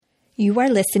You are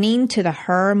listening to the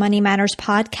Her Money Matters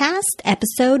podcast,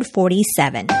 episode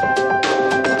 47.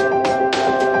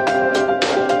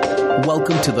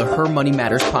 Welcome to the Her Money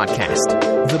Matters podcast,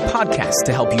 the podcast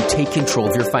to help you take control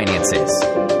of your finances.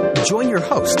 Join your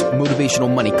host,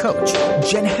 motivational money coach,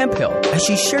 Jen Hemphill, as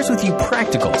she shares with you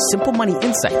practical, simple money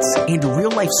insights and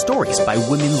real-life stories by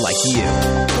women like you.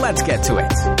 Let's get to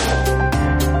it.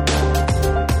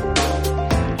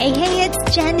 Hey,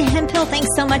 it's Jen Hemphill. Thanks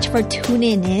so much for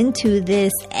tuning in to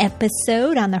this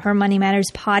episode on the Her Money Matters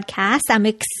podcast. I'm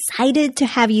excited to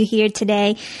have you here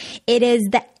today. It is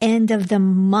the end of the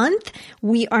month.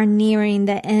 We are nearing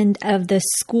the end of the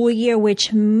school year,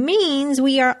 which means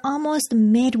we are almost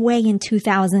midway in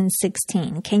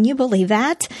 2016. Can you believe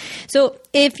that? So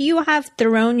if you have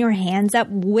thrown your hands up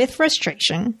with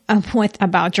frustration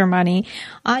about your money,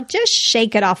 just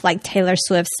shake it off like Taylor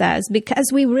Swift says,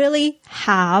 because we really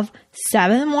have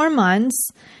 7 more months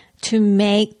to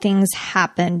make things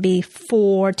happen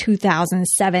before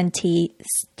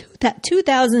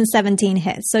 2017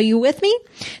 hits. So you with me?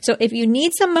 So if you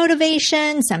need some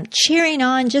motivation, some cheering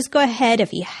on, just go ahead.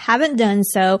 If you haven't done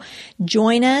so,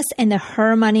 join us in the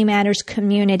Her Money Matters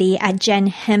community at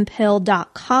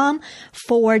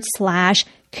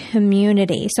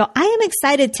jenhemphill.com/community. So I am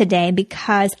excited today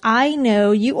because I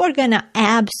know you are going to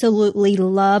absolutely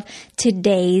love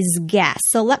today's guest.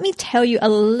 So let me tell you a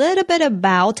little bit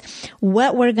about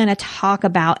what we're going to talk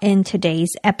about in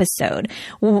today's episode.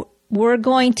 We're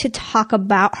going to talk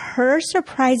about her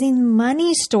surprising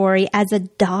money story as a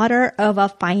daughter of a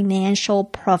financial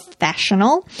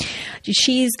professional.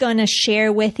 She's going to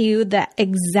share with you the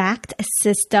exact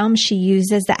system she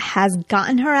uses that has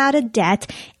gotten her out of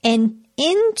debt and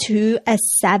into a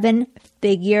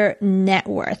 7-figure net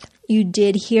worth. You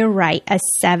did hear right, a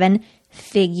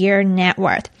 7-figure net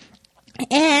worth.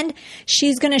 And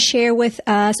she's going to share with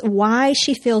us why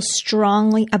she feels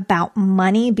strongly about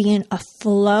money being a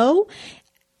flow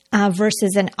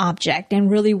versus an object,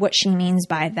 and really what she means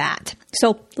by that.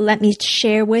 So let me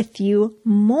share with you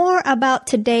more about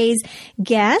today's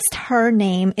guest. Her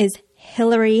name is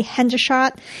Hilary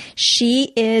Hendershott.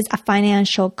 She is a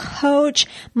financial coach,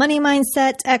 money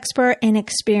mindset expert, and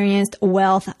experienced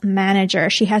wealth manager.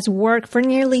 She has worked for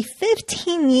nearly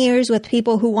 15 years with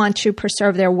people who want to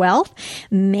preserve their wealth,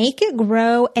 make it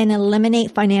grow, and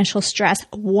eliminate financial stress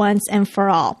once and for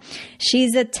all.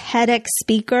 She's a TEDx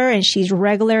speaker, and she's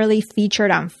regularly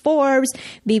featured on Forbes,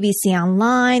 BBC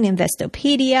Online,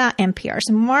 Investopedia,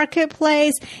 NPR's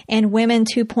Marketplace, and Women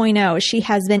 2.0. She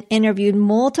has been interviewed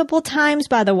multiple times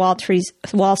by the Wall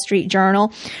Street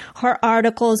Journal. Her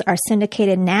articles are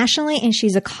syndicated nationally, and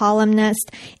she's a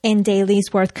columnist in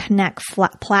Daily's Worth Connect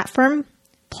platform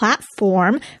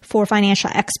for financial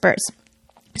experts.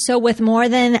 So with more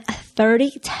than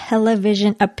 30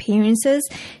 television appearances,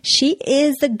 she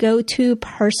is the go-to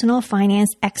personal finance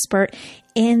expert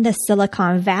in the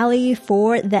Silicon Valley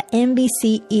for the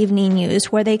NBC Evening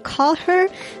News, where they call her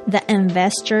the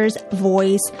investor's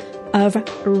voice of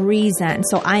reason.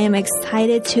 So I am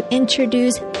excited to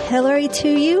introduce Hilary to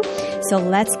you. So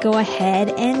let's go ahead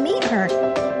and meet her.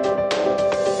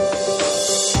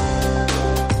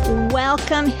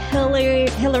 Welcome,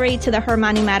 Hilary, to the Her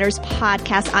Money Matters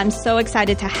podcast. I'm so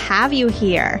excited to have you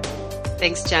here.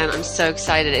 Thanks, Jen. I'm so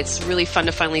excited. It's really fun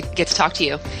to finally get to talk to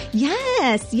you.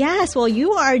 Yes. Well,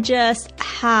 you are just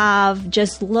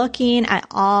looking at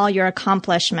all your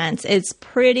accomplishments. I'm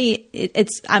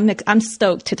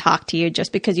stoked to talk to you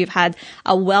just because you've had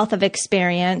a wealth of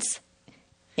experience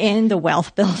in the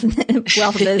wealth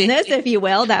business, if you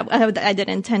will. That I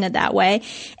didn't intend it that way.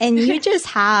 And you just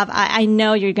have, I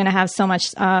know you're going to have so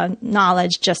much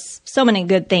knowledge, just so many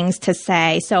good things to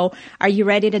say. So are you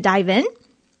ready to dive in?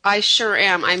 I sure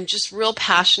am. I'm just real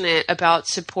passionate about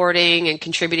supporting and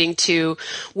contributing to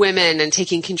women and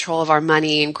taking control of our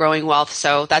money and growing wealth.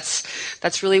 So that's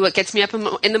really what gets me up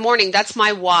in the morning. That's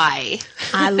my why.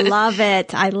 I love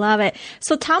it.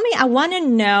 So tell me, I want to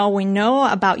know, we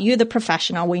know about you, the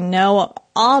professional. We know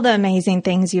all the amazing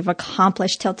things you've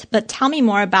accomplished, but tell me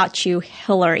more about you,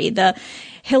 Hilary, the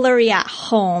Hilary at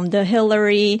home, the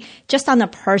Hilary just on the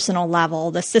personal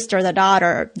level, the sister, the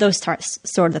daughter, those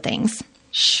sort of things.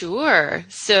 Sure.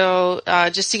 So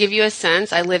just to give you a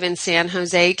sense, I live in San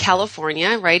Jose,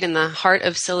 California, right in the heart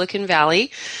of Silicon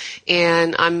Valley.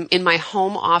 And I'm in my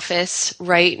home office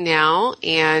right now.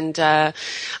 And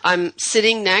I'm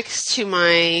sitting next to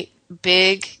my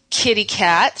big kitty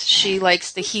cat. She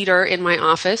likes the heater in my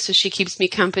office, so she keeps me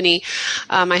company.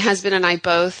 My husband and I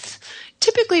both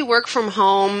typically work from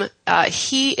home.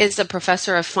 He is a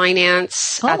professor of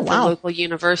finance at the local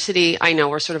university. I know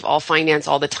we're sort of all finance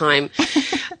all the time.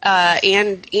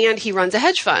 And he runs a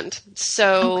hedge fund.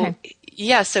 So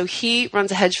yeah, so he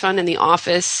runs a hedge fund in the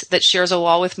office that shares a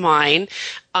wall with mine.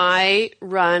 I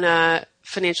run a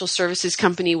financial services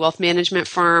company, wealth management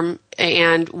firm,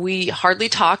 and we hardly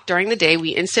talk during the day. We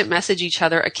instant message each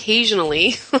other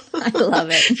occasionally. I love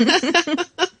it.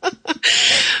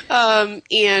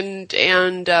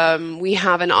 We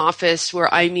have an office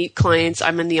where I meet clients.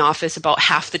 I'm in the office about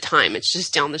half the time. It's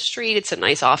just down the street. It's a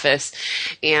nice office.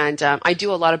 And I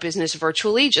do a lot of business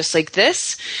virtually, just like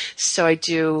this. So I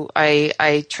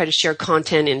try to share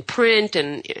content in print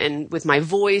and with my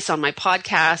voice on my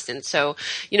podcast. And so,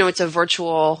 it's a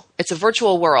virtual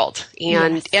world.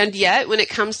 And yet when it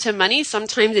comes to money,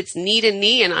 sometimes it's knee to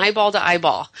knee and eyeball to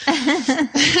eyeball.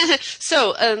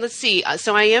 So let's see.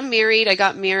 So I am married. I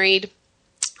got married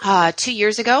 2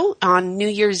 years ago on New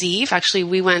Year's Eve. Actually,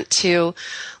 we went to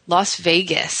Las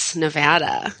Vegas,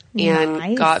 Nevada,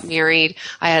 and got married.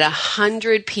 I had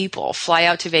 100 people fly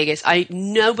out to Vegas.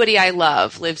 Nobody I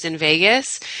love lives in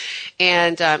Vegas.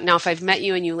 And now if I've met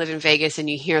you and you live in Vegas and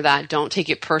you hear that, don't take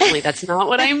it personally. That's not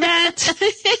what I meant.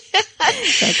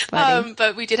 That's funny.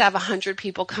 But we did have 100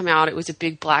 people come out. It was a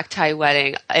big black tie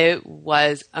wedding. It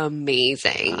was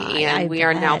amazing. And we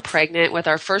are now pregnant with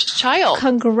our first child.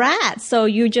 Congrats. So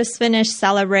you just finished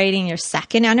celebrating your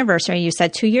second anniversary. You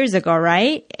said 2 years ago,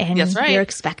 right? And that's right. You're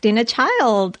expecting a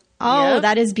child. Oh,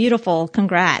 That is beautiful.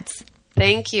 Congrats.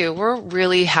 Thank you. We're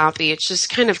really happy. It's just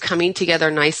kind of coming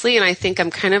together nicely. And I think I'm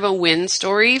kind of a win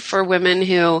story for women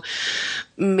who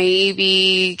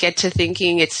maybe get to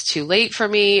thinking it's too late for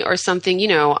me or something.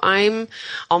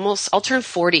 I'll turn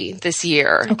 40 this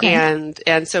year. Okay.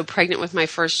 And so pregnant with my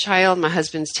first child, my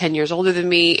husband's 10 years older than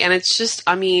me. And it's just,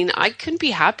 I couldn't be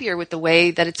happier with the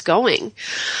way that it's going.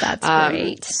 That's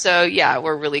great. So yeah,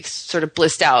 we're really sort of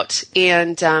blissed out.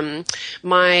 And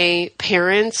my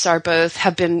parents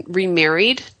have been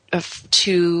remarried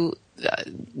to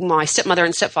my stepmother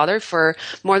and stepfather for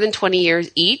more than 20 years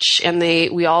each. And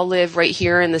we all live right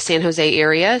here in the San Jose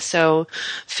area. So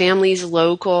family's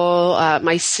local.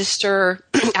 My sister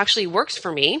actually works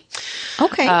for me.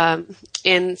 Okay.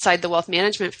 Inside the wealth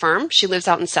management firm. She lives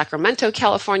out in Sacramento,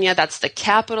 California. That's the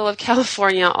capital of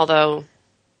California. Although,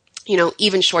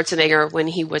 even Schwarzenegger, when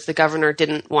he was the governor,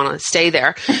 didn't want to stay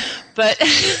there. But,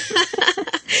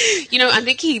 I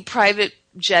think he private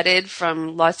jetted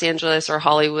from Los Angeles or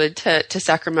Hollywood to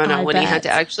Sacramento when he had to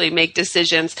actually make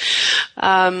decisions.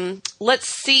 Let's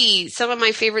see. Some of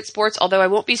my favorite sports, although I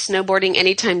won't be snowboarding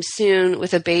anytime soon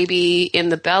with a baby in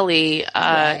the belly,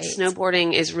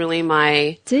 snowboarding is really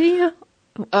my... Do you?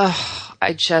 Oh,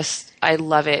 I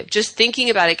love it. Just thinking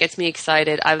about it gets me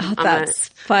excited. That's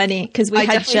funny because we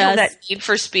had just have that need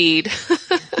for speed.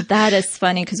 That is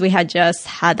funny because we had just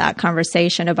had that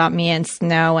conversation about me and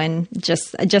snow and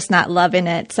just not loving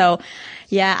it. So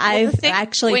yeah, I've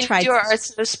actually tried. When you are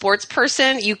a sports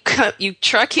person, you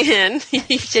truck in,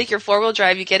 you take your 4-wheel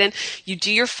drive, you get in, you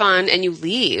do your fun, and you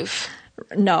leave.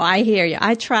 No, I hear you.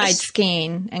 I tried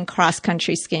skiing and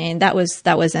cross-country skiing. That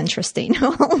was interesting.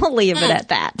 We'll leave it at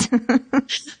that.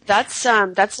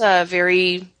 That's a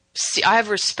very... I have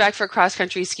respect for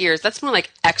cross-country skiers. That's more like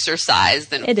exercise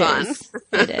than fun.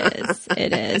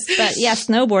 It is. But yeah,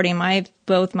 snowboarding.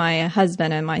 Both my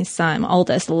husband and my son,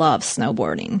 oldest, love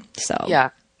snowboarding. So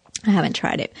yeah, I haven't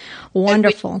tried it.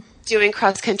 Wonderful. Doing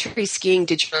cross-country skiing,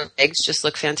 did your legs just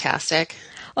look fantastic?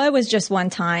 Well, it was just one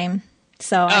time.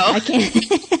 So I can't.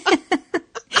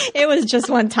 It was just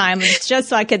one time. It's just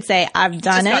so I could say I've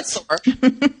done it.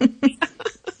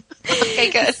 Okay,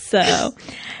 good. So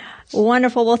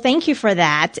wonderful. Well, thank you for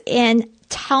that. And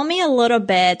tell me a little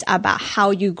bit about how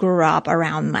you grew up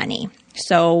around money.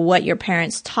 So what your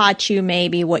parents taught you,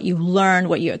 maybe what you learned,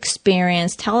 what you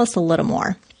experienced. Tell us a little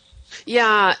more.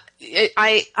 Yeah.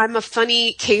 I'm a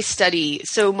funny case study.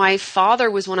 So my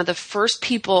father was one of the first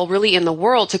people really in the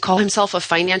world to call himself a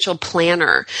financial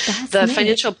planner. The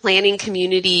financial planning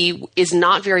community is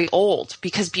not very old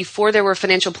because before there were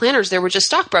financial planners, there were just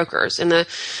stockbrokers in the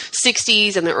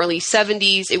 60s and the early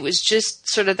 70s. It was just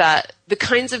sort of the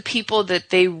kinds of people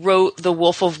that they wrote The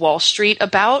Wolf of Wall Street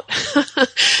about,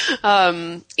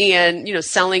 and,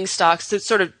 selling stocks to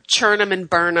sort of churn them and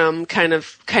burn them kind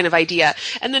of idea.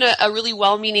 And then a really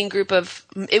well-meaning group of,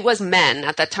 it was men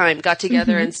at that time, got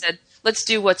together and said, let's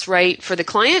do what's right for the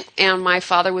client. And my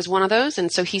father was one of those. And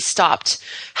so he stopped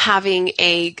having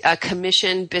a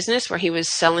commission business where he was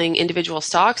selling individual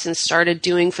stocks and started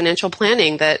doing financial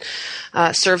planning that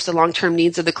serves the long-term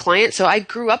needs of the client. So I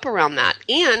grew up around that.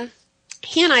 And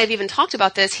he and I have even talked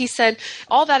about this. He said,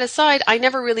 all that aside, I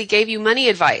never really gave you money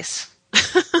advice.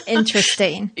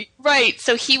 Interesting. Right.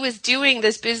 So he was doing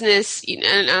this business,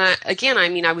 and again, I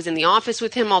mean, I was in the office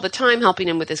with him all the time, helping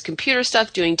him with his computer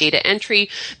stuff, doing data entry,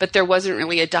 but there wasn't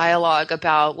really a dialogue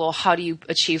about, well, how do you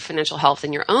achieve financial health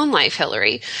in your own life,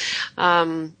 Hilary?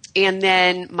 And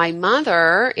then my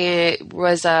mother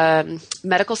was a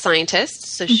medical scientist,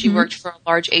 so she worked for a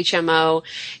large HMO,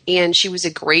 and she was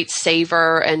a great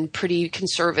saver and pretty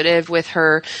conservative with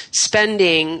her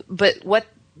spending. But what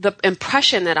the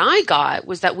impression that I got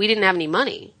was that we didn't have any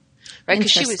money, right?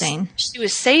 Because she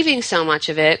was saving so much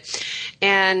of it.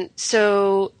 And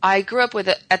so I grew up with,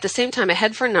 at the same time, a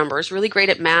head for numbers, really great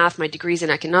at math, my degree's in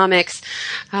economics.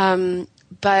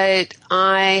 But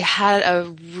I had a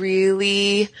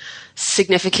really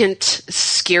significant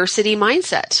scarcity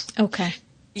mindset. Okay.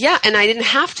 Yeah, and that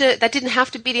didn't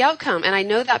have to be the outcome. And I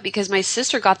know that because my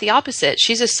sister got the opposite.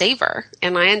 She's a saver,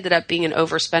 and I ended up being an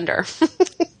overspender.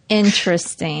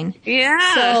 Interesting.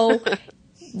 Yeah. So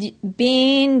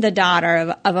being the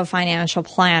daughter of a financial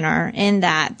planner in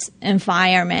that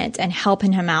environment and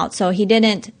helping him out, so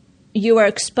you were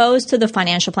exposed to the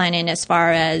financial planning as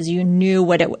far as you knew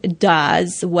what it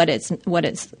does, what it's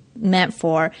meant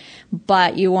for,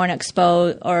 but you weren't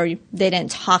exposed, or they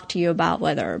didn't talk to you about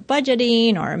whether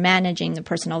budgeting or managing the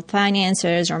personal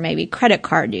finances or maybe credit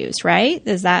card use, right?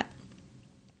 That's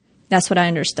what I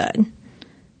understood.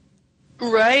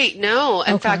 Right. No.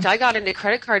 In fact, I got into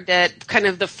credit card debt kind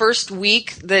of the first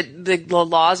week that the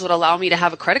laws would allow me to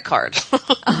have a credit card.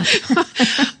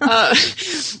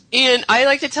 And I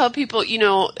like to tell people,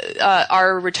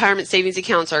 our retirement savings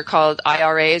accounts are called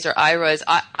IRAs or IRAs.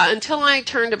 Until I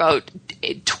turned about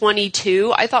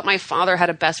 22, I thought my father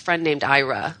had a best friend named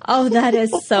Ira. Oh, that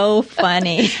is so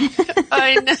funny.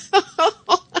 I know.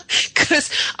 Because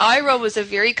IRA was a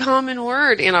very common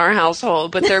word in our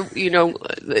household, but there,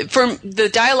 from the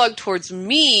dialogue towards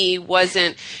me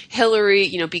wasn't, Hilary,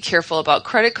 be careful about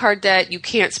credit card debt. You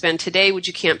can't spend today what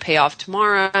you can't pay off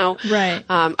tomorrow. Right.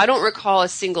 I don't recall a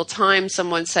single time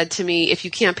someone said to me, if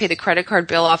you can't pay the credit card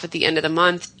bill off at the end of the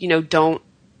month,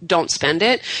 don't spend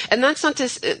it. And that's not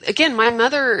just, again, my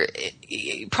mother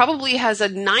probably has a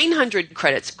 900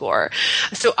 credit score.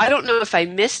 So I don't know if I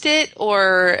missed it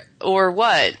or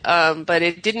what, but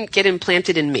it didn't get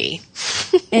implanted in me.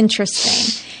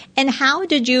 Interesting. And how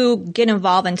did you get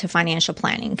involved into financial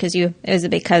planning? Is it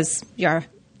because your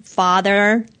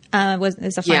father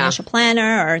is a financial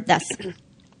planner, or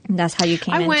that's how you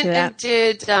came into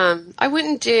that? I went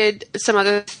and did some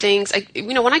other things.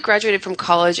 When I graduated from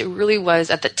college, it really was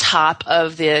at the top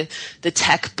of the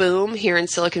tech boom here in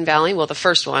Silicon Valley. Well, the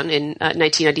first one in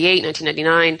 1998,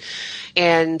 1999.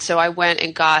 And so I went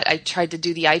and I tried to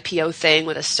do the IPO thing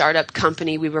with a startup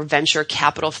company. We were venture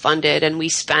capital funded, and we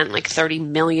spent like $30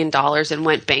 million and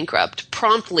went bankrupt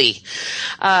promptly.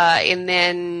 And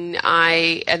then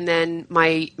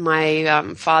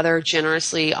my father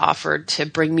generously offered to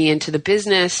bring me into the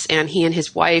business, and he and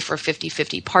his wife are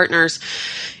 50-50 partners.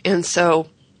 And so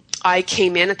I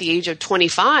came in at the age of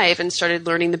 25 and started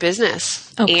learning the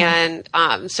business. Okay. And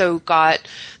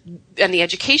and the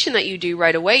education that you do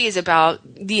right away is about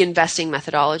the investing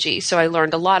methodology. So I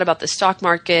learned a lot about the stock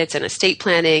markets and estate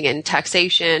planning and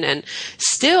taxation, and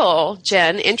still,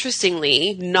 Jen,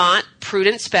 interestingly, not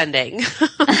prudent spending,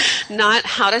 not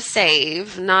how to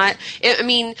save, and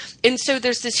so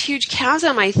there's this huge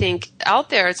chasm, I think,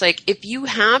 out there. It's like, if you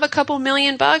have a couple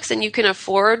 $1,000,000 and you can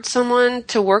afford someone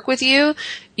to work with you,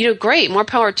 great, more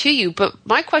power to you. But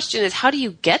my question is, how do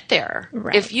you get there?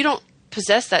 Right. If you don't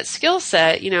possess that skill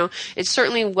set, it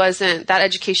certainly wasn't, that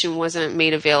education wasn't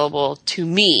made available to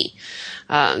me.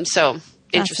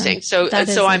 Interesting. So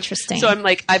I'm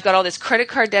like, I've got all this credit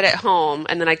card debt at home,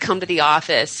 and then I come to the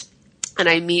office and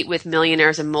I meet with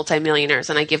millionaires and multimillionaires,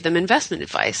 and I give them investment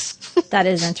advice. That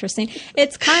is interesting.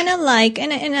 It's kind of like,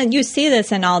 and you see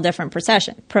this in all different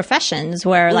professions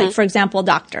where, like, for example,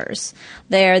 doctors,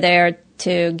 they're there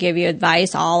to give you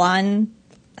advice all on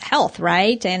health,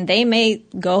 right? And they may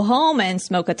go home and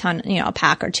smoke a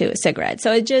pack or two of cigarettes.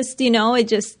 So I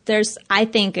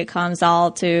think it comes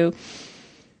all to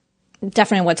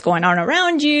definitely what's going on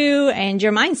around you and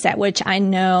your mindset, which I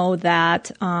know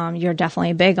that you're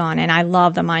definitely big on. And I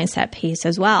love the mindset piece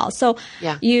as well. So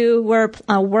you were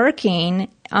working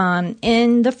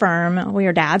in the firm, or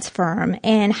your dad's firm,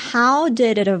 and how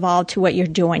did it evolve to what you're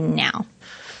doing now?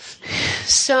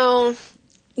 So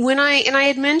I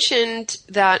had mentioned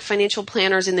that financial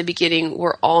planners in the beginning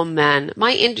were all men.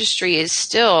 My industry is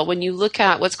still, when you look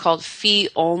at what's called fee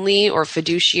only or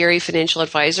fiduciary financial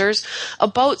advisors,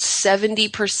 about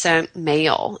 70%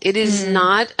 male. It is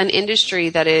not an industry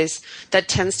that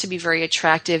tends to be very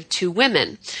attractive to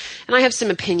women. And I have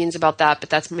some opinions about that, but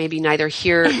that's maybe neither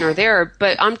here nor there.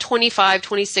 But I'm 25,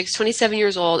 26, 27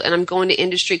 years old, and I'm going to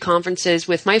industry conferences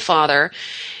with my father.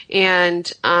 And,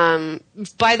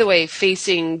 by the way,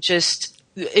 facing just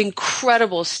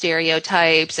incredible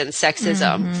stereotypes and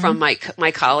sexism from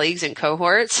my colleagues and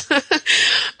cohorts.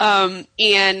 And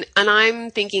I'm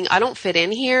thinking, I don't fit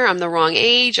in here. I'm the wrong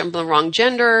age. I'm the wrong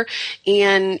gender.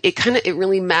 And it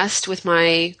really messed with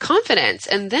my confidence.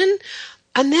 And then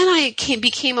I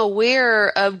became aware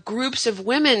of groups of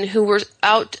women who were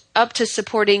up to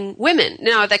supporting women.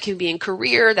 Now, that can be in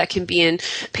career, that can be in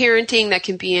parenting, that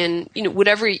can be in,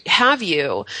 whatever have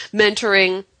you,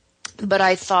 mentoring. But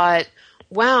I thought,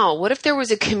 wow, what if there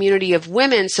was a community of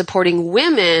women supporting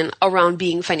women around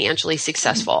being financially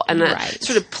successful? And that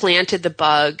sort of planted the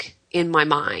bug in my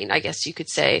mind, I guess you could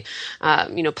say,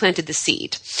 planted the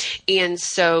seed. And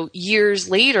so years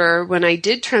later, when I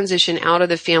did transition out of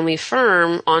the family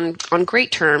firm on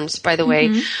great terms, by the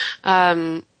way,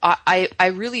 I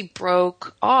really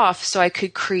broke off so I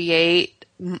could create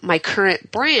my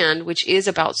current brand, which is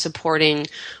about supporting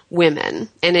women.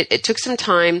 And it took some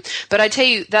time, but I tell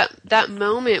you that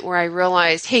moment where I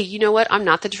realized, hey, you know what? I'm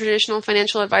not the traditional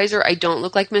financial advisor. I don't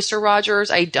look like Mr.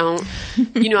 Rogers. I don't,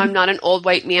 I'm not an old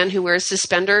white man who wears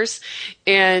suspenders.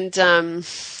 But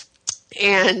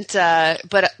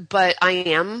I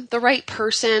am the right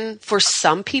person for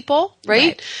some people,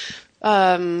 right?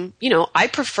 I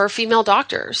prefer female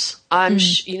doctors. I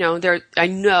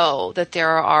know that there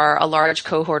are a large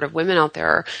cohort of women out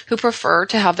there who prefer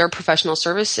to have their professional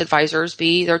service advisors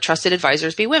their trusted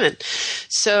advisors be women.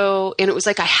 So, and it was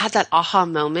like I had that aha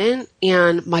moment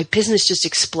and my business just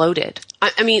exploded.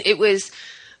 It was,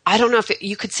 I don't know if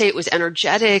you could say it was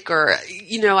energetic or,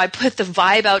 I put the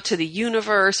vibe out to the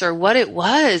universe or what it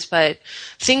was, but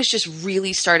things just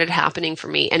really started happening for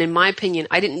me. And in my opinion,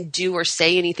 I didn't do or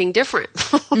say anything different.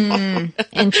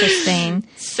 Interesting.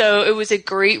 So it was a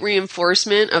great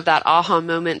reinforcement of that aha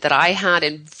moment that I had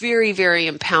and very, very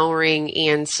empowering.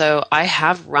 And so I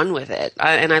have run with it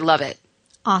and I love it.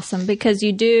 Awesome. Because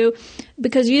you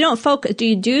don't focus, do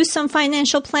you do some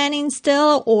financial planning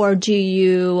still, or do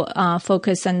you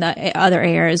focus on the other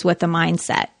areas with the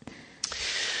mindset?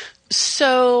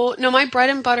 So, no, my bread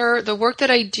and butter, the work that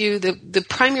I do, the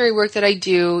primary work that I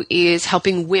do is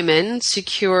helping women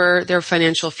secure their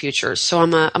financial futures. So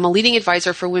I'm a leading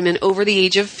advisor for women over the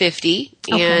age of 50.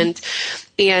 Okay.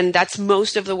 And that's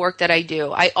most of the work that I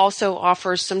do. I also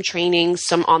offer some training,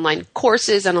 some online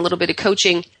courses, and a little bit of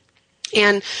coaching.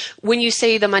 And when you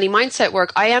say the money mindset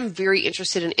work, I am very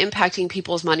interested in impacting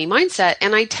people's money mindset.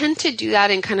 And I tend to do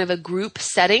that in kind of a group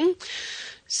setting.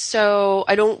 So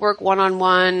I don't work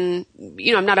one-on-one.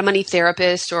 I'm not a money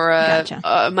therapist or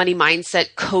a money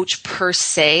mindset coach per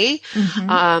se.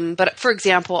 But for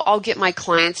example, I'll get my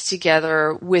clients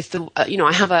together with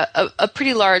I have a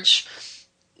pretty large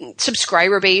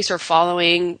subscriber base or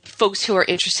following, folks who are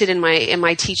interested in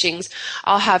my teachings.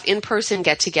 I'll have in-person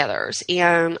get-togethers,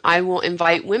 and I will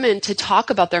invite women to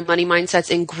talk about their money mindsets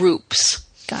in groups.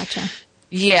 Gotcha.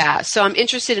 Yeah, so I'm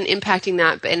interested in impacting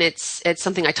that, and it's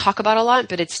something I talk about a lot,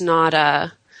 but it's not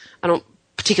I don't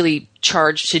particularly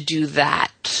charge to do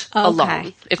that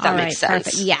alone, if that makes sense.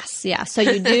 Perfect. Yes, yeah. So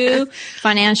you do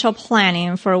financial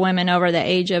planning for women over the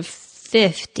age of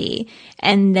 50.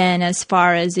 And then as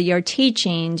far as your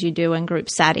teachings, you do in group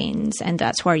settings, and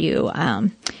that's where you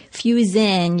fuse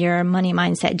in your money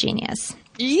mindset genius.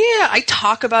 Yeah, I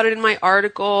talk about it in my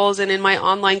articles and in my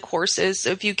online courses. So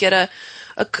if you get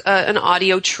an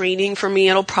audio training from me,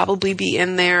 it'll probably be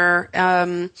in there.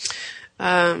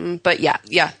 But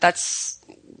yeah, that's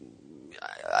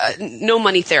no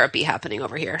money therapy happening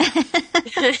over here.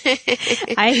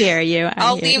 I hear you.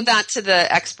 I'll leave that to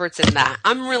the experts in that.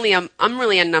 I'm really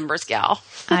a numbers gal.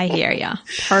 I hear you.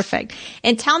 Perfect.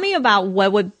 And tell me about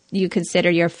what would you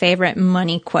consider your favorite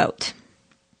money quote?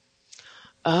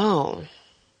 Oh,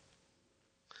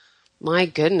 my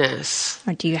goodness.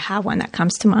 Or do you have one that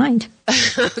comes to mind?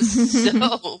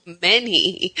 So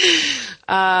many.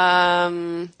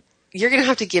 You're going to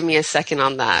have to give me a second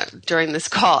on that during this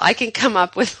call. I can come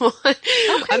up with one.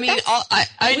 Okay,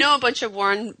 I know a bunch of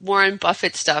Warren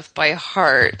Buffett stuff by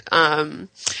heart. But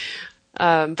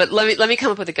let me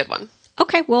come up with a good one.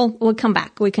 Okay, we'll come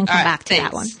back. We can come back to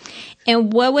that one.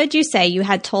 And what would you say? You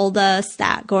had told us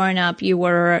that growing up you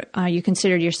were you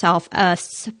considered yourself a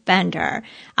spender.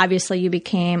 Obviously, you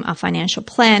became a financial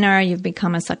planner. You've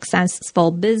become a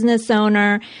successful business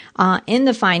owner in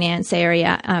the finance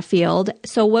area field.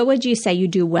 So, what would you say you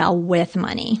do well with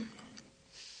money?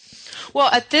 Well,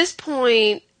 at this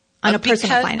point, on a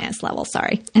personal finance level.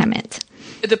 Sorry, I meant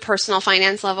the personal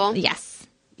finance level. Yes.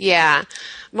 Yeah.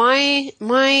 My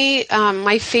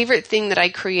favorite thing that I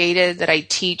created that I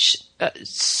teach, I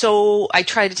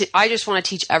just want to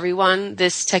teach everyone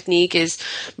this technique is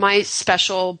my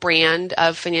special brand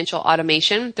of financial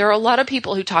automation. There are a lot of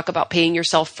people who talk about paying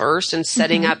yourself first and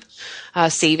setting up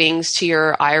savings to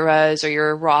your IRAs or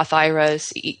your Roth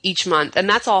IRAs each month. And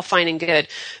that's all fine and good.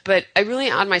 But I really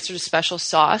add my sort of special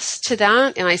sauce to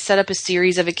that. And I set up a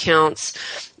series of accounts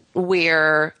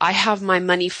where I have my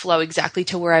money flow exactly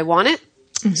to where I want it.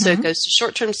 So it goes to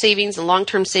short-term savings and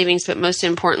long-term savings, but most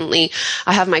importantly,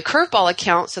 I have my curveball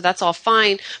account, so that's all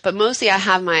fine. But mostly I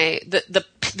have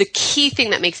the key thing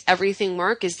that makes everything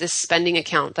work is this spending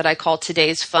account that I call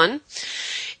Today's Fun.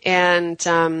 And,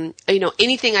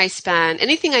 anything I spend,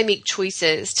 anything I make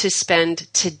choices to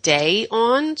spend today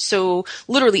on, so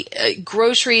literally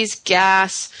groceries,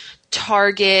 gas,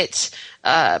 Target,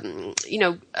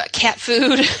 cat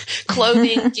food,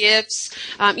 clothing, gifts.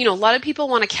 A lot of people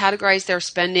want to categorize their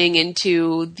spending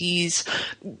into these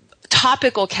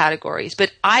topical categories,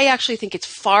 but I actually think it's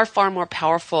far, far more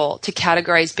powerful to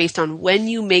categorize based on when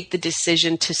you make the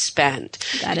decision to spend.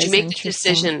 Did you make the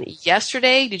decision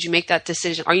yesterday? Did you make that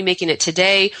decision? Are you making it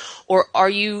today? Or are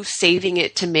you saving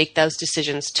it to make those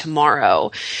decisions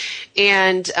tomorrow?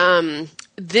 And,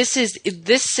 this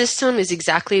system is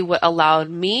exactly what allowed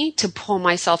me to pull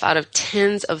myself out of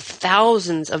tens of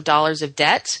thousands of dollars of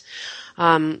debt,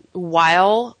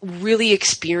 while really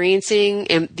experiencing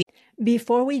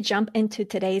Before we jump into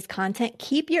today's content,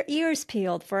 keep your ears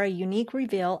peeled for a unique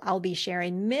reveal I'll be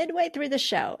sharing midway through the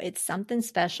show. It's something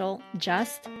special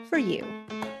just for you.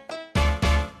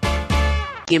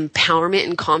 The empowerment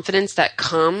and confidence that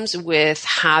comes with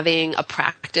having a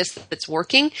practice that's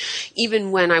working, even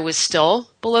when I was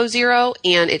still below zero,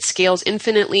 and it scales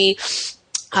infinitely.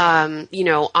 I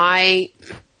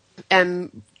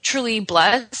am truly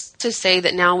blessed to say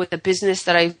that now with the business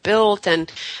that I've built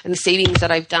and the savings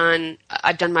that I've done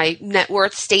my net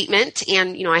worth statement,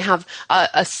 and, I have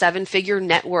a 7-figure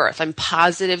net worth. I'm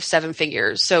positive 7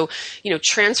 figures. So,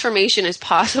 transformation is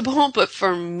possible, but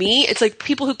for me, it's like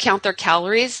people who count their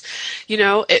calories,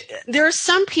 there are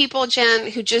some people, Jen,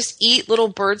 who just eat little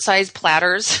bird-sized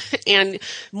platters and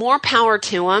more power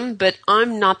to them, but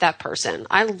I'm not that person.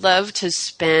 I love to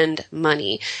spend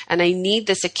money, and I need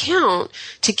this account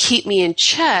to keep me in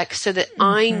check so that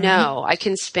I know I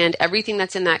can spend everything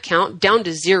that's in that account down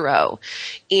to zero.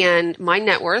 And my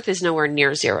net worth is nowhere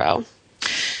near zero.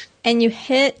 And you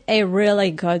hit a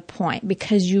really good point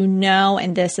because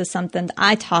and this is something that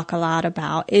I talk a lot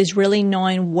about, is really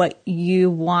knowing what you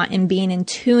want and being in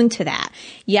tune to that.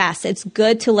 Yes, it's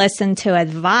good to listen to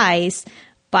advice,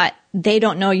 but they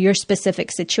don't know your specific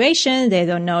situation. They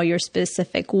don't know your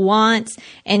specific wants.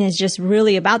 And it's just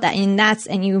really about that.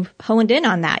 And you honed in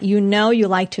on that. You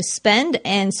like to spend.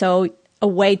 And so a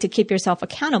way to keep yourself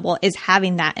accountable is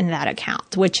having that in that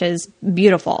account, which is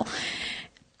beautiful.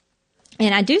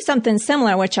 And I do something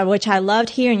similar, which I loved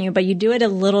hearing you, but you do it a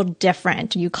little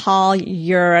different. You call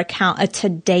your account a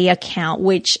today account,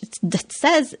 which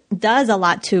does a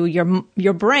lot to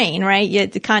your brain, right?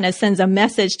 It kind of sends a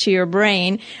message to your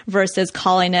brain versus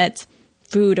calling it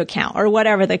food account or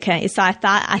whatever the case. So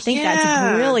I think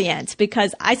that's brilliant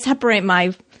because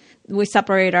we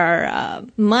separate our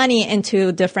money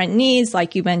into different needs.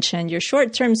 Like you mentioned, your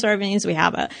short-term savings. We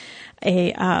have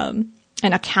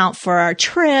an account for our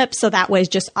trip. So that way it's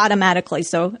just automatically.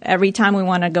 So every time we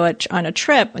want to go on a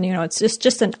trip, it's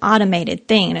just an automated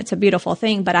thing. And it's a beautiful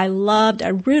thing. But I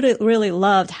really, really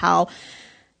loved how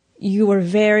you were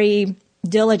very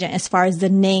diligent as far as the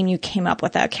name you came up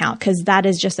with the account, because that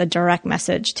is just a direct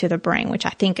message to the brain, which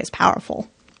I think is powerful.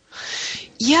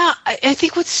 Yeah, I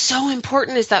think what's so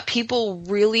important is that people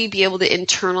really be able to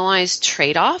internalize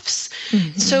trade-offs.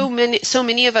 So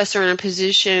many of us are in a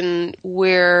position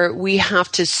where we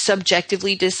have to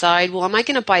subjectively decide, well, am I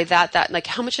going to buy that? Like,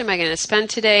 how much am I going to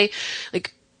spend today?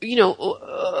 Like,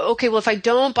 okay, well, if I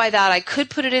don't buy that, I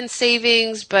could put it in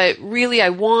savings, but really I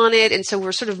want it. And so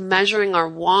we're sort of measuring our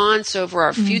wants over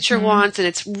our future wants, and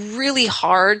it's really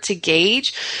hard to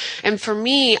gauge. And for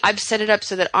me, I've set it up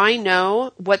so that I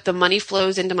know what the money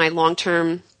flows into my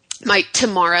my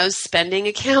tomorrow's spending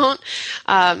account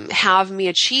have me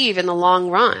achieve in the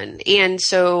long run. And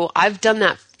so I've done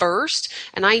that first,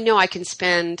 and I know I can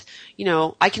spend,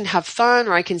 I can have fun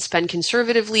or I can spend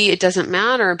conservatively. It doesn't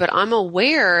matter, but I'm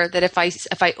aware that if I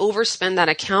overspend that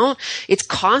account, it's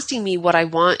costing me what I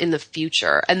want in the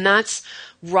future. And that's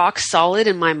rock solid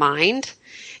in my mind.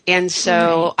 And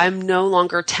so I'm no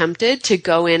longer tempted to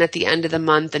go in at the end of the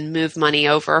month and move money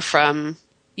over from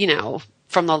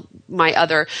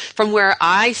where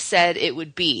I said it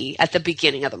would be at the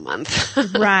beginning of the month.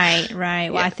 Right.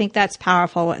 Well, I think that's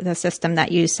powerful, the system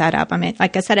that you set up. I mean,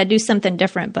 like I said, I do something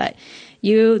different, but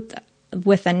you,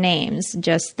 with the names,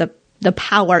 just the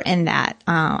power in that,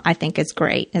 I think is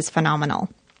great. It's phenomenal.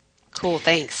 Cool.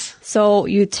 Thanks. So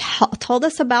you told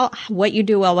us about what you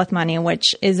do well with money,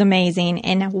 which is amazing.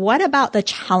 And what about the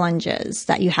challenges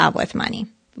that you have with money?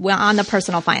 Well, on the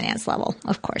personal finance level,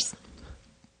 of course.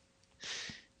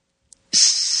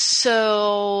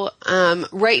 So,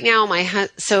 right now, my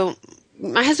husband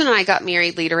and I got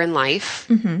married later in life,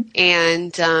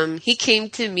 and he came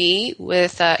to me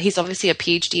with, he's obviously a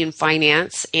PhD in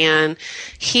finance, and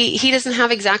he doesn't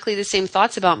have exactly the same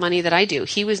thoughts about money that I do.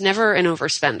 He was never an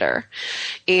overspender,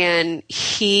 and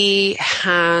he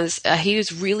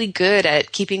was really good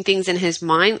at keeping things in his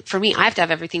mind. For me, I have to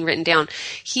have everything written down.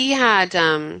 He had,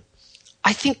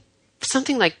 I think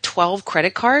something like 12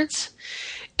 credit cards.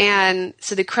 And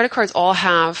so the credit cards all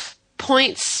have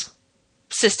points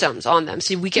systems on them.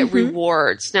 So we get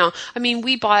rewards. Now, I mean,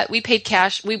 we paid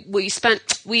cash.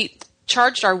 We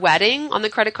charged our wedding on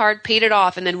the credit card, paid it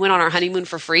off, and then went on our honeymoon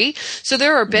for free. So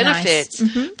there are benefits,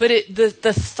 but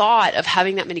the thought of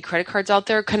having that many credit cards out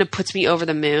there kind of puts me over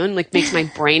the moon, like makes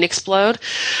my brain explode.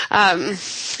 And,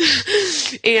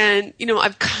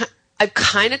 I've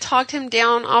kind of talked him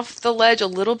down off the ledge a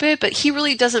little bit, but he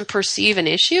really doesn't perceive an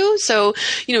issue. So,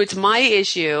 it's my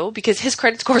issue because his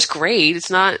credit score is great.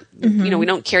 It's not, we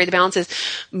don't carry the balances.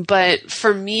 But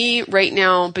for me right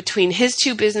now, between his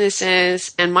two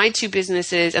businesses and my two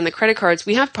businesses and the credit cards,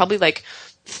 we have probably like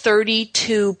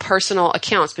 32 personal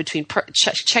accounts between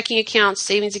checking accounts,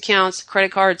 savings accounts,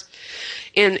 credit cards.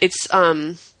 And it's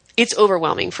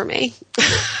overwhelming for me.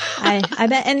 I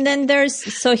bet. And then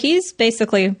so he's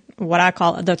basically what I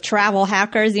call the travel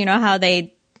hackers. You know how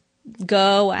they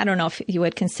go, I don't know if you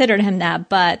would consider him that,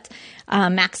 but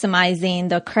maximizing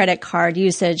the credit card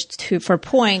usage for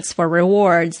points, for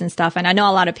rewards and stuff. And I know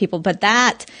a lot of people, but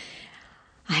that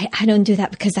I don't do that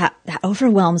because that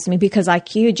overwhelms me, because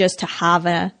like you, just to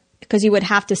have because you would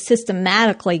have to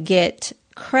systematically get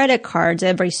credit cards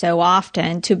every so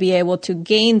often to be able to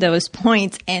gain those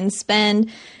points and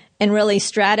spend and really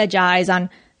strategize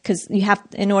on, because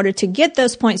in order to get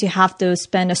those points, you have to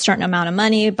spend a certain amount of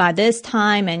money by this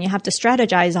time, and you have to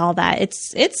strategize all that.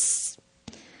 It's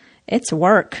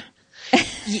work.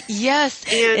 Yes.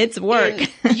 And it's work.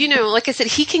 And, like I said,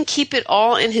 he can keep it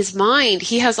all in his mind.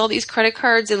 He has all these credit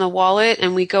cards in the wallet,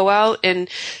 and we go out and,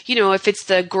 if it's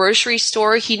the grocery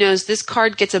store, he knows this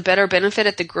card gets a better benefit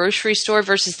at the grocery store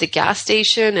versus the gas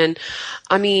station. And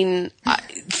I mean,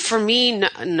 for me,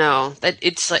 no, that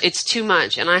it's too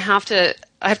much. And I have to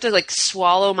like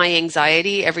swallow my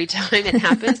anxiety every time it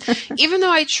happens, even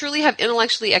though I truly have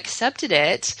intellectually accepted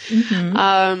it.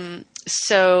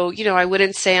 So, I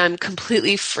wouldn't say I'm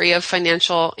completely free of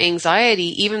financial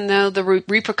anxiety, even though the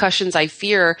repercussions I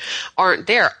fear aren't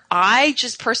there. I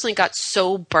just personally got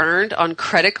so burned on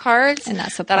credit cards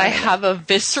that I have a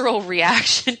visceral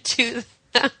reaction to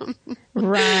them.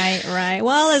 Right.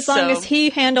 Well, as long as he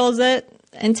handles it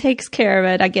and takes care of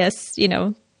it, I guess,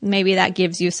 maybe that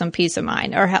gives you some peace of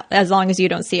mind, or as long as you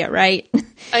don't see it, right?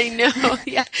 I know,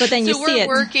 yeah. But then you see it. So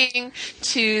we're working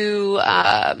to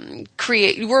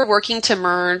we're working to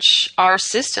merge our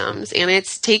systems, and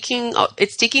it's taking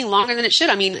longer than it should.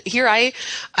 I mean, here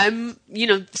I'm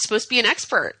supposed to be an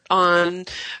expert on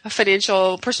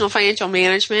personal financial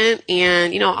management,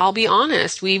 and I''ll be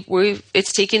honest,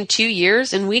 it's taken 2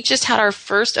 years, and we just had our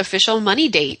first official money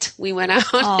date. We went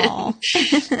out,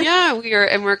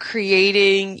 we're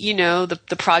creating,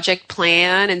 the project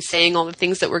plan and saying all the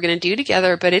things that we're going to do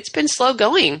together, but it's been slow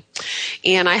going.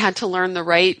 And I had to learn the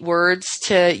right words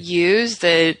to use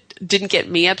that didn't get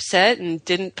me upset and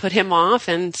didn't put him off.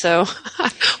 And so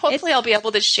hopefully I'll be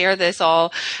able to share this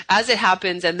all as it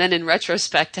happens, and then in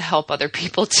retrospect to help other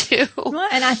people too. Well,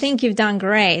 and I think you've done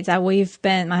great. My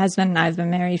husband and I have been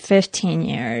married 15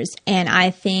 years. And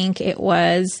I think it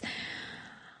was,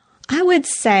 I would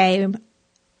say,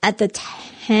 at the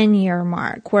 10-year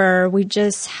mark, where we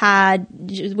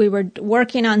were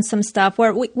working on some stuff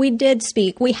where we did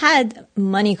speak. We had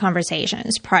money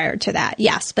conversations prior to that,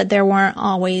 yes, but there weren't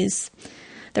always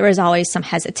there was always some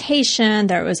hesitation.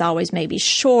 There was always maybe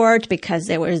short because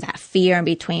there was that fear in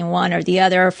between one or the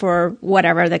other for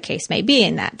whatever the case may be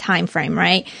in that time frame,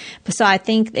 right? So I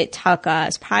think it took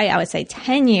us probably, I would say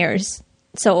 10 years.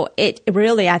 So it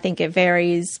really, I think it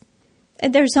varies.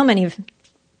 There's so many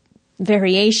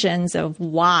variations of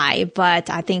why, but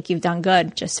I think you've done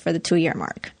good just for the 2-year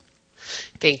mark.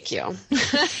 Thank you.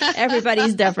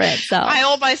 Everybody's different. So I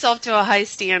hold myself to a high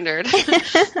standard.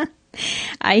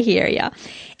 I hear you.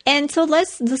 And so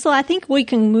I think we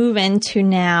can move into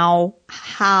now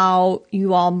how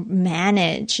you all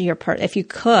manage your if you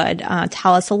could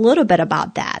tell us a little bit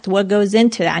about that. What goes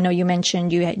into that? I know you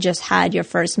mentioned you had just had your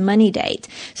first money date.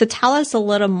 So tell us a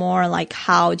little more, like,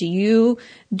 how do you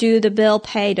do the bill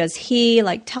pay? Does he?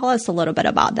 Like, tell us a little bit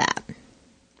about that.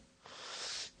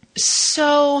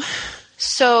 So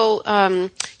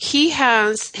he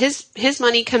has his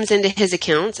money comes into his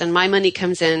accounts and my money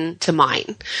comes into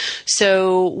mine.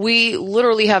 So we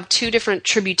literally have two different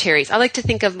tributaries. I like to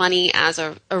think of money as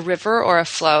a river or a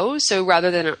flow. So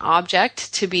rather than an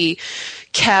object to be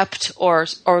kept or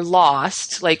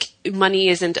lost, like money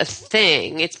isn't a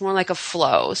thing. It's more like a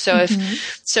flow. So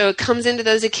so it comes into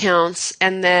those accounts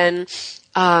and then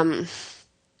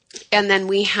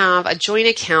we have a joint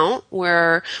account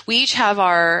where we each have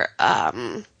our,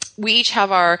 I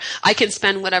can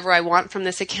spend whatever I want from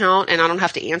this account and I don't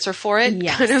have to answer for it.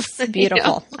 Yes. Kind of,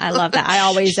 beautiful. You know? I love that. I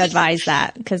always advise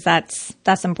that because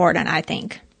that's important, I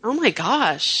think. Oh my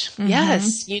gosh.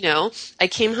 Yes. You know, I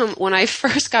came home when I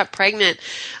first got pregnant.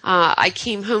 I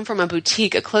came home from a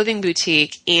clothing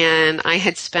boutique, and I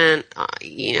had spent,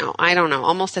 I don't know,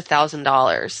 almost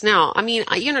 $1,000. Now, I mean,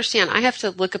 you understand, I have to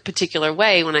look a particular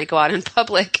way when I go out in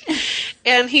public.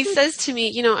 And he says to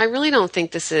me, I really don't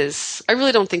think this is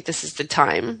the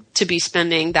time to be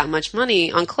spending that much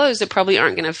money on clothes that probably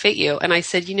aren't going to fit you. And I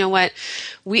said, you know what?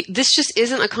 This just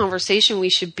isn't a conversation we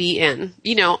should be in.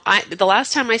 The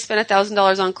last time I spent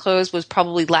 $1,000 on clothes was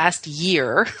probably last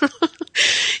year.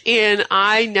 And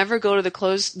I never go to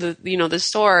the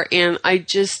store. And I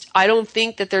don't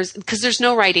think that because there's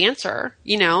no right answer,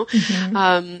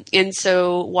 and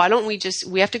so why don't we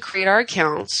have to create our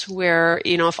accounts where,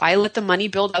 if I let the money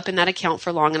build up in that account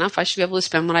for long enough, I should be able to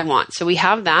spend what I want. So we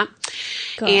have that.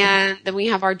 And then we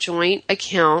have our joint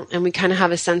account, and we kind of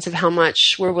have a sense of how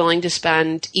much we're willing to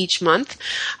spend each month.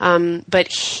 But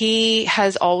he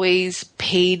has always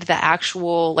paid the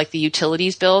actual, like the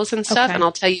utilities bills and stuff. Okay. And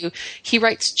I'll tell you, he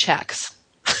writes checks.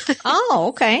 Oh,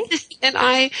 okay. And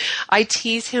I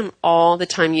tease him all the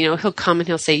time. He'll come and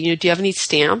he'll say, do you have any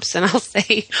stamps? And I'll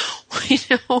say,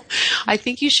 I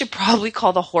think you should probably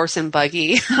call the horse and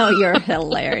buggy. Oh, you're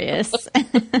hilarious.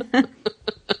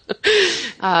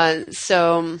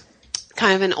 So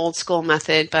kind of an old school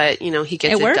method, but he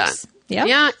gets it done. Yep.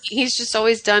 Yeah, he's just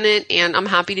always done it, and I'm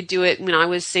happy to do it. When I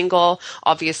was single,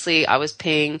 obviously I was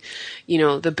paying,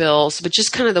 the bills, but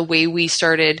just kind of the way we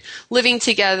started living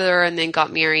together and then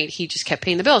got married, he just kept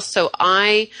paying the bills. So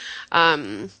I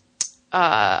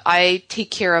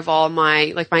take care of all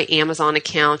my Amazon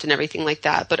account and everything like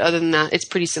that. But other than that, it's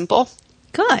pretty simple.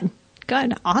 Good.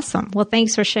 Awesome. Well,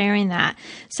 thanks for sharing that.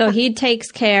 So he takes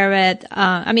care of it.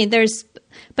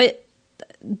 But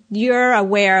you're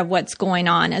aware of what's going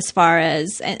on as far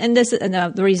as, and this is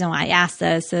the reason why I asked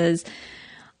this is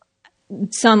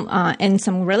in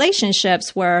some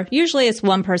relationships where usually it's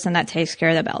one person that takes care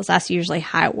of the bills. That's usually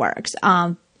how it works.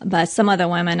 But some other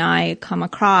women I come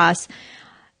across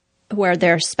where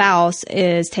their spouse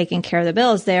is taking care of the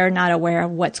bills, they're not aware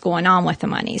of what's going on with the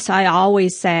money. So I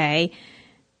always say,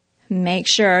 make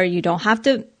sure you don't have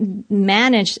to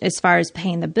manage as far as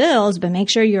paying the bills, but make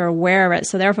sure you're aware of it.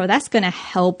 So therefore, that's going to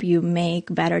help you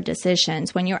make better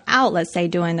decisions when you're out, let's say,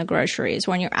 doing the groceries,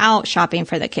 when you're out shopping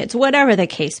for the kids, whatever the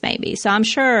case may be. So I'm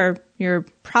sure you're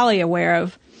probably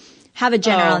have a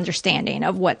general understanding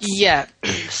of what's... Yeah.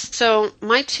 So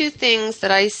my two things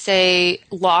that I say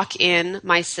lock in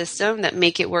my system that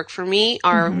make it work for me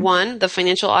are one, the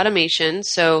financial automation.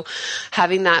 So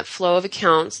having that flow of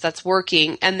accounts that's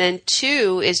working. And then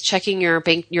two is checking your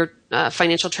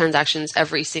financial transactions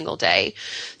every single day.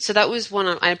 So that was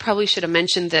I probably should have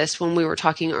mentioned this when we were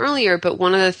talking earlier, but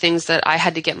one of the things that I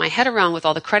had to get my head around with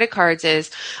all the credit cards is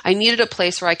I needed a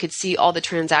place where I could see all the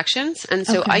transactions. And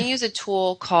so I use a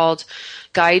tool called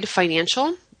Guide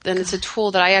Financial. And it's a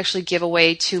tool that I actually give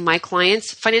away to my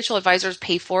clients. Financial advisors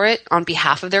pay for it on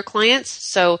behalf of their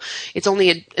clients. So it's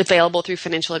only available through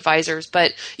financial advisors.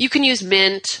 But you can use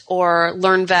Mint or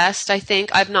LearnVest, I think.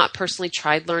 I've not personally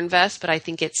tried LearnVest, but I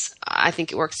think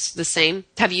it works the same.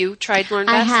 Have you tried LearnVest?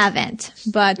 I haven't.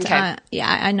 But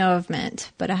I know of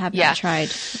Mint, but I have not tried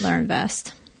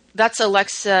LearnVest. That's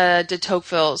Alexa de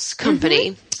Tocqueville's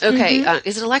company. Okay.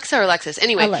 Is it Alexa or Alexis?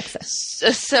 Anyway. Alexa.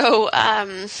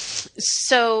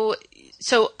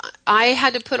 So I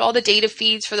had to put all the data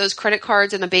feeds for those credit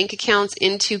cards and the bank accounts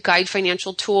into Guide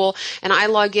Financial Tool, and I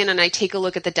log in and I take a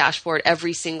look at the dashboard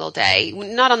every single day.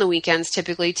 Not on the weekends,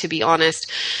 typically, to be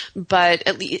honest, but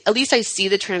at least I see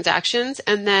the transactions.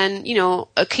 And then,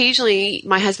 occasionally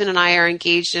my husband and I are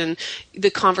engaged in the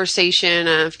conversation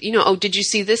of, oh, did you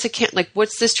see this account? Like,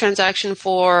 what's this transaction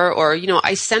for? Or,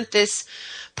 I sent this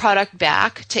product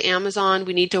back to Amazon.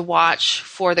 We need to watch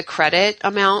for the credit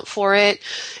amount for it.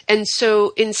 And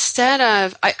so instead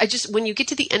of, I just, when you get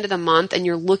to the end of the month and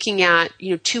you're looking at,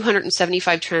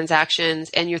 275 transactions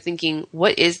and you're thinking,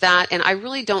 what is that? And I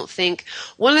really don't think,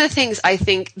 one of the things I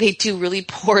think they do really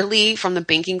poorly from the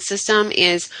banking system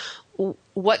is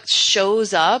what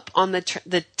shows up on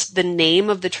the name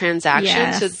of the transaction.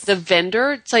 Yes. So the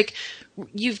vendor, it's like,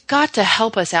 you've got to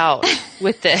help us out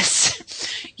with this.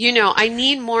 I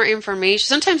need more information.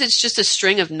 Sometimes it's just a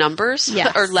string of numbers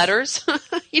or letters.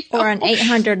 Or an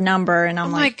 800 number. And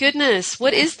I'm my goodness,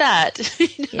 what is that?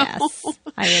 Yes,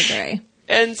 I agree.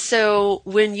 And so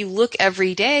when you look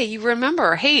every day, you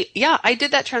remember, hey, yeah, I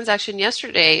did that transaction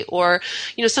yesterday. Or,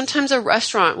 sometimes a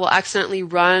restaurant will accidentally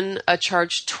run a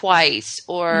charge twice.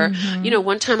 Or,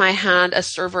 one time I had a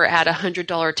server add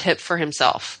 $100 tip for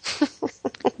himself.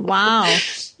 Wow.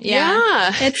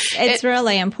 Yeah. It's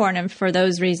really important for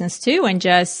those reasons too. And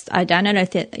just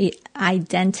identity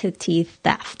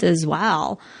theft as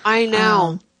well. I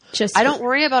know. I don't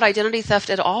worry about identity theft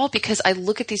at all because I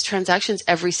look at these transactions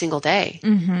every single day.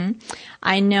 Mm-hmm.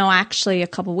 I know actually a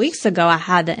couple weeks ago I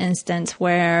had the instance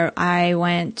where I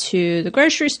went to the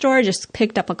grocery store, just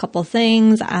picked up a couple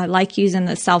things. I like using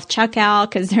the self-checkout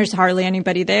because there's hardly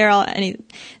anybody there.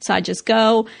 So I just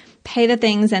go, pay the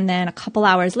things, and then a couple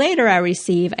hours later I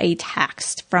receive a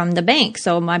text from the bank.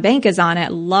 So my bank is on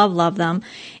it. Love them.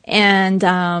 And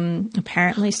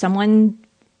apparently someone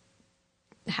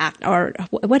hacked, or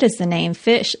what is the name,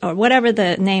 Fish, or whatever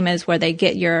the name is where they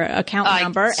get your account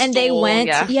number. And they went,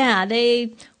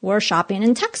 they were shopping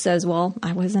in Texas. Well,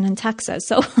 I wasn't in Texas.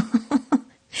 So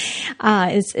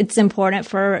it's important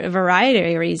for a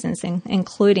variety of reasons,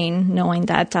 including knowing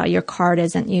that your card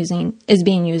is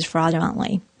being used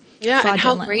fraudulently. Yeah, and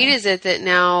how great is it that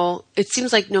now it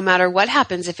seems like no matter what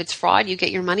happens, if it's fraud, you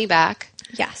get your money back.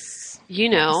 Yes.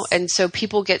 And so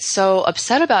people get so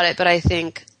upset about it, but I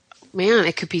think, man,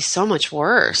 it could be so much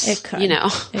worse. It could. It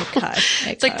could.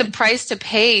 It's like the price to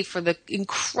pay for the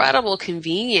incredible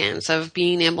convenience of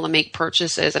being able to make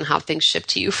purchases and have things shipped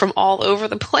to you from all over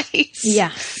the place.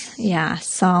 Yes. Yeah.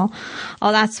 So,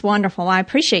 that's wonderful. I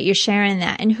appreciate you sharing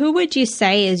that. And who would you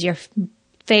say is your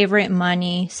favorite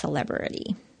money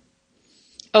celebrity?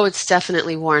 Oh, it's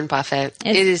definitely Warren Buffett.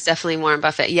 It is definitely Warren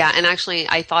Buffett. Yeah. And actually,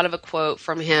 I thought of a quote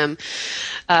from him.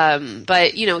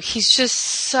 But, he's just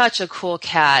such a cool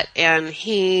cat. And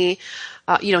he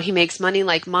makes money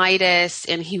like Midas.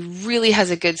 And he really has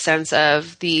a good sense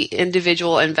of the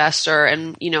individual investor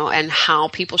and, and how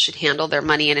people should handle their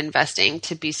money and investing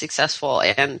to be successful.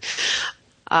 And,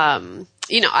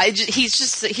 he's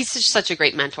just such a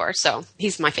great mentor. So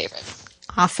he's my favorite.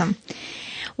 Awesome.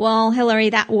 Well, Hilary,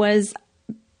 that was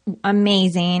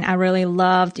amazing. I really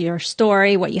loved your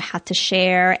story, what you had to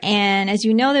share. And as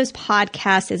you know, this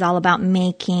podcast is all about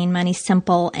making money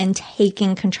simple and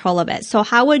taking control of it. So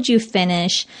how would you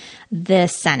finish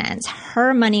this sentence?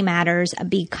 Her money matters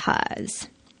because...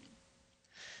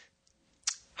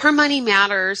 Her money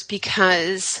matters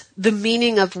because the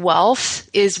meaning of wealth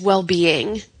is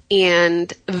well-being.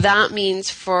 And that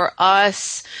means for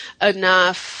us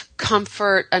enough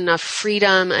comfort, enough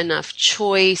freedom, enough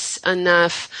choice,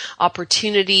 enough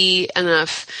opportunity,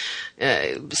 enough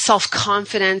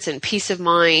self-confidence and peace of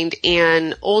mind.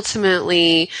 And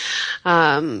ultimately,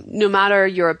 no matter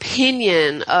your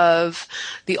opinion of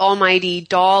the almighty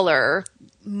dollar,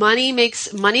 money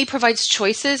provides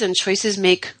choices, and choices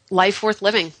make life worth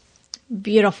living.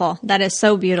 Beautiful. That is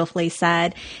so beautifully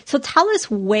said. So tell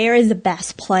us, where is the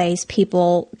best place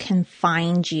people can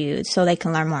find you so they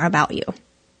can learn more about you?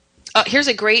 Here's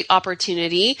a great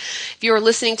opportunity. If you're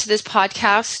listening to this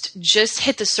podcast, just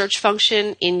hit the search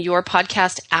function in your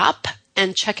podcast app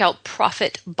and check out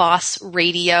Profit Boss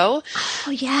Radio.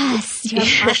 Oh, yes. Your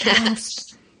podcast.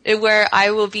 Where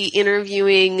I will be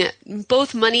interviewing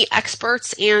both money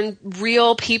experts and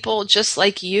real people just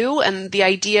like you. And the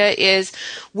idea is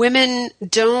women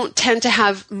don't tend to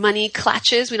have money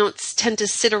clutches. We don't tend to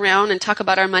sit around and talk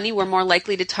about our money. We're more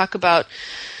likely to talk about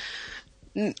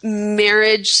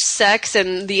marriage, sex,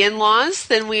 and the in-laws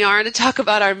than we are to talk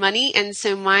about our money. And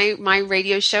so my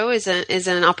radio show is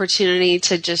an opportunity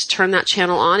to just turn that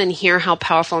channel on and hear how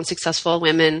powerful and successful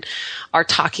women are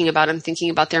talking about and thinking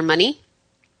about their money.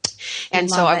 And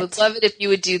so I would love it if you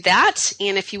would do that.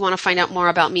 And if you want to find out more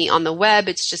about me on the web,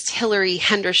 it's just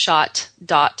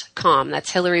HilaryHendershott.com.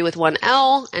 That's Hilary with one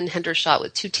L and Hendershott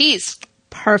with two T's.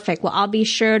 Perfect. Well, I'll be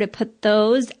sure to put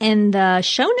those in the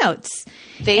show notes.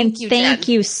 Thank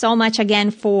you so much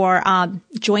again for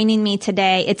joining me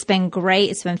today. It's been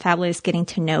great. It's been fabulous getting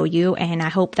to know you, and I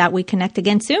hope that we connect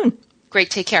again soon.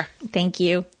 Great. Take care. Thank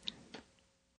you.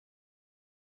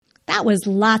 That was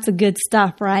lots of good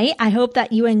stuff, right? I hope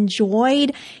that you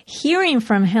enjoyed hearing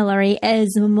from Hilary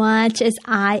as much as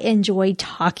I enjoyed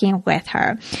talking with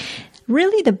her.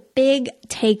 Really, the big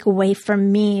takeaway for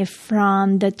me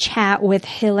from the chat with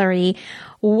Hilary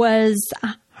was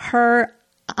her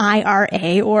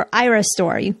IRA or IRA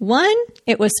story. One,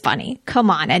 it was funny. Come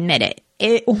on, admit it.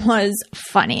 It was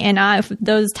funny. And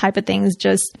those type of things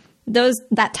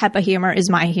that type of humor is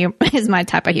my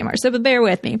type of humor. So bear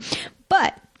with me.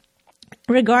 But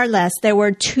regardless, there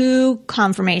were two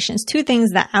confirmations, two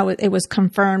things that it was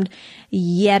confirmed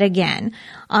yet again.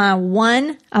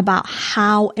 One, about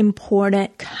how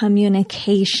important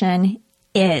communication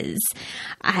is.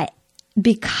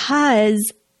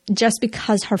 Because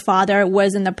her father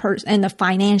was in the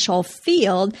financial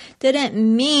field didn't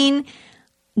mean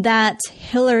that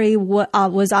Hilary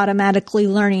was automatically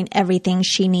learning everything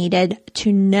she needed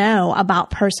to know about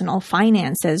personal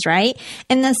finances, right?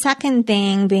 And the second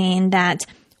thing being that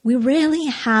we really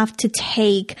have to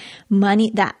take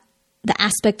the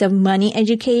aspect of money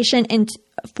education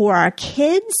for our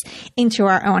kids into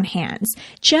our own hands.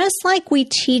 Just like we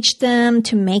teach them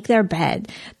to make their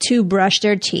bed, to brush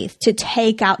their teeth, to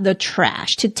take out the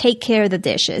trash, to take care of the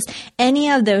dishes, any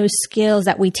of those skills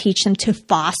that we teach them to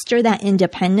foster that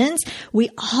independence, we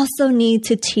also need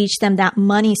to teach them that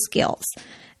money skills.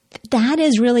 That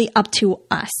is really up to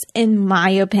us, in my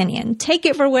opinion. Take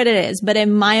it for what it is, but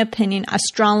in my opinion, I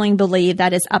strongly believe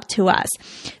that it's up to us.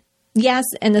 Yes,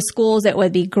 in the schools it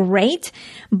would be great,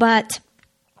 but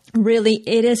really,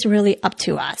 it is really up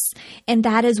to us. And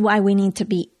that is why we need to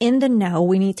be in the know.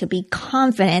 We need to be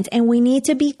confident, and we need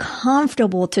to be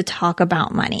comfortable to talk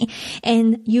about money.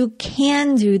 And you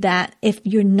can do that if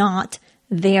you're not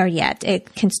there yet.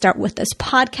 It can start with this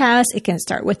podcast. It can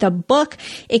start with a book.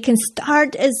 It can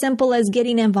start as simple as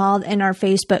getting involved in our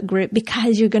Facebook group,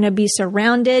 because you're going to be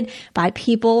surrounded by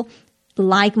people,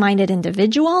 like-minded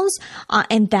individuals,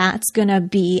 and that's going to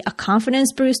be a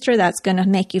confidence booster. That's going to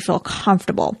make you feel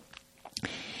comfortable.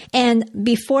 And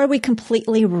before we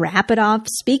completely wrap it up,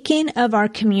 speaking of our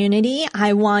community,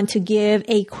 I want to give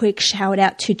a quick shout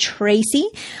out to Tracy.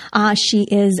 She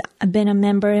has been a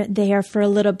member there for a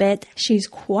little bit. She's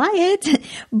quiet,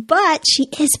 but she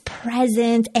is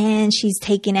present and she's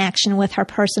taking action with her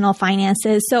personal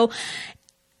finances. So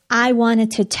I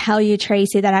wanted to tell you,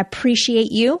 Tracy, that I appreciate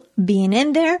you being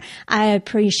in there. I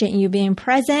appreciate you being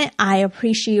present. I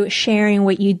appreciate you sharing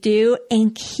what you do,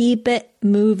 and keep it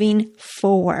moving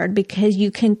forward, because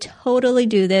you can totally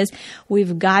do this.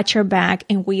 We've got your back,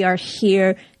 and we are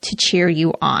here to cheer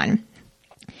you on.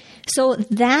 So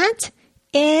that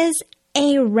is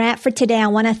a wrap for today. I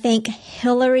want to thank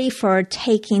Hilary for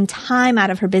taking time out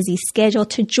of her busy schedule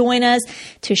to join us,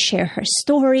 to share her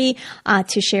story,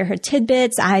 to share her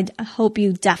tidbits. I hope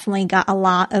you definitely got a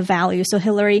lot of value. So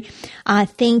Hilary,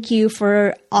 thank you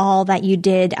for all that you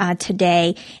did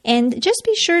today. And just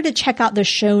be sure to check out the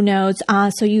show notes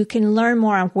so you can learn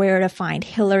more on where to find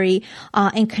Hilary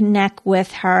and connect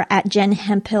with her at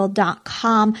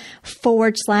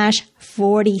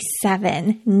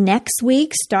jenhemphill.com/47. Next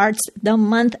week starts the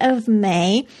month of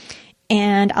May,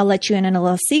 and I'll let you in on a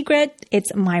little secret.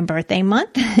 It's my birthday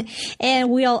month,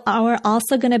 and we are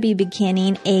also going to be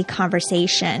beginning a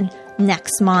conversation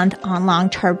next month on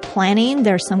long-term planning.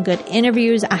 There's some good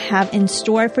interviews I have in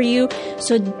store for you,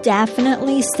 so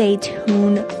definitely stay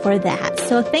tuned for that.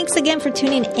 So thanks again for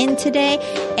tuning in today,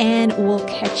 and we'll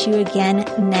catch you again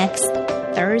next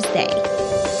Thursday.